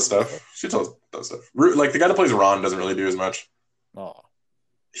 She still does stuff. She still does stuff. Like the guy that plays Ron doesn't really do as much. Oh.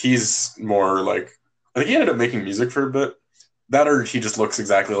 He's more like I think he ended up making music for a bit. That or he just looks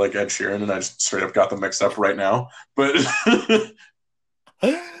exactly like Ed Sheeran, and I just straight up got them mixed up right now. But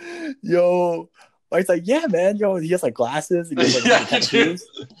yo, it's like yeah, man. Yo, he has like glasses. And he has, like, tattoos.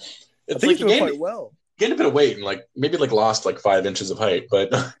 It's I think like he's doing quite well. Gained a bit of weight and like maybe like lost like 5 inches of height,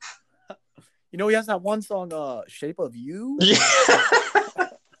 but you know he has that one song, "Shape of You." Yeah.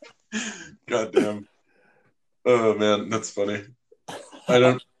 God damn. Oh man, that's funny. I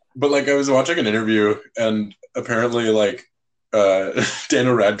don't, but like I was watching an interview and apparently like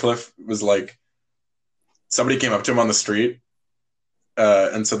Daniel Radcliffe was like somebody came up to him on the street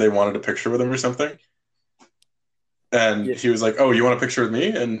and so they wanted a picture with him or something. And Yeah. he was like, "Oh, you want a picture with me?"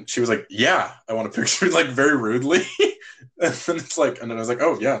 And she was like, "Yeah, I want a picture," like very rudely. And then it's like, and then I was like,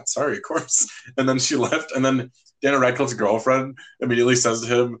 "Oh yeah, sorry, of course." And then she left. And then Daniel Radcliffe's girlfriend immediately says to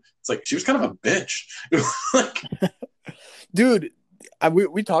him, "It's like she was kind of a bitch." Like, Dude,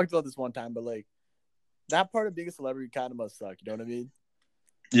 we talked about this one time, but like that part of being a celebrity kind of must suck. You know what I mean?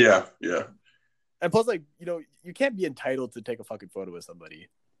 yeah, yeah, And plus, like, you can't be entitled to take a fucking photo with somebody.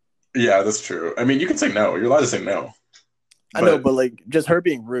 yeah. That's true. I mean, you can say no. You're allowed to say no. I know, But but like just her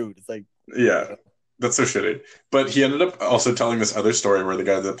being rude, it's like, yeah, that's so shitty. But he ended up also telling this other story where the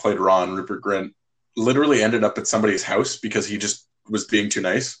guy that played Ron, Rupert Grint, literally ended up at somebody's house because he just was being too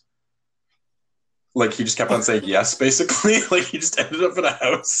nice. Like he just kept on saying yes, basically. Like he just ended up at a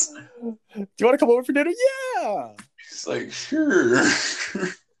house. do you want to come over for dinner? Yeah, He's like, sure.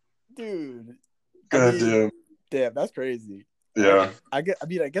 dude. God I mean, damn. damn, that's crazy. Yeah. I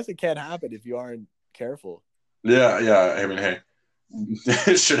guess it can't happen if you aren't careful. Yeah, yeah. I mean, hey,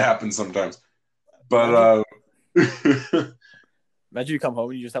 it should happen sometimes. But Imagine you come home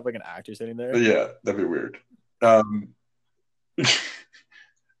and you just have like an actor sitting there. yeah, that'd be weird. Um,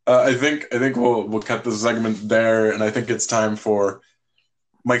 I think we'll cut this segment there, and I think it's time for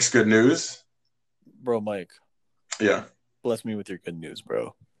Mike's good news. Bro, Mike, Yeah, bless me with your good news,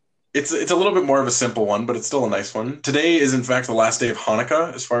 bro. it's a little bit more of a simple one, but it's still a nice one. Today is in fact the last day of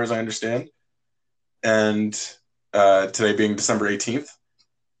Hanukkah, as far as I understand, and today being December 18th,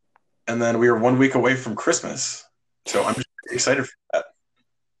 and then we are 1 week away from Christmas. So I'm just excited for that.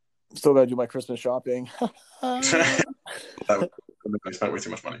 Still gotta do my Christmas shopping. I spent way too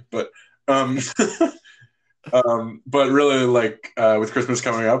much money, but but really, like with Christmas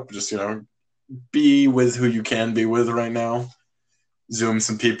coming up, just be with who you can be with right now. Zoom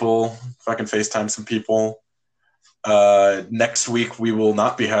some people, fucking FaceTime some people. Next week we will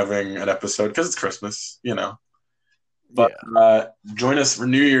not be having an episode because it's Christmas, But join us for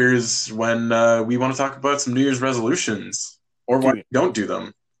New Year's when we want to talk about some New Year's resolutions or why we don't do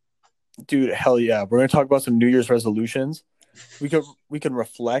them. Dude, hell yeah. We're gonna talk about some New Year's resolutions. We can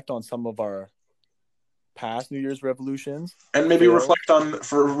reflect on some of our past New Year's resolutions. And maybe reflect on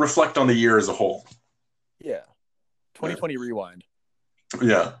the year as a whole. Yeah. 2020 rewind.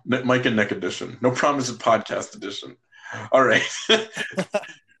 Yeah. Mike and Nick edition. No promises podcast edition. All right.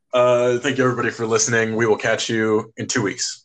 Thank you everybody for listening. We will catch you in 2 weeks.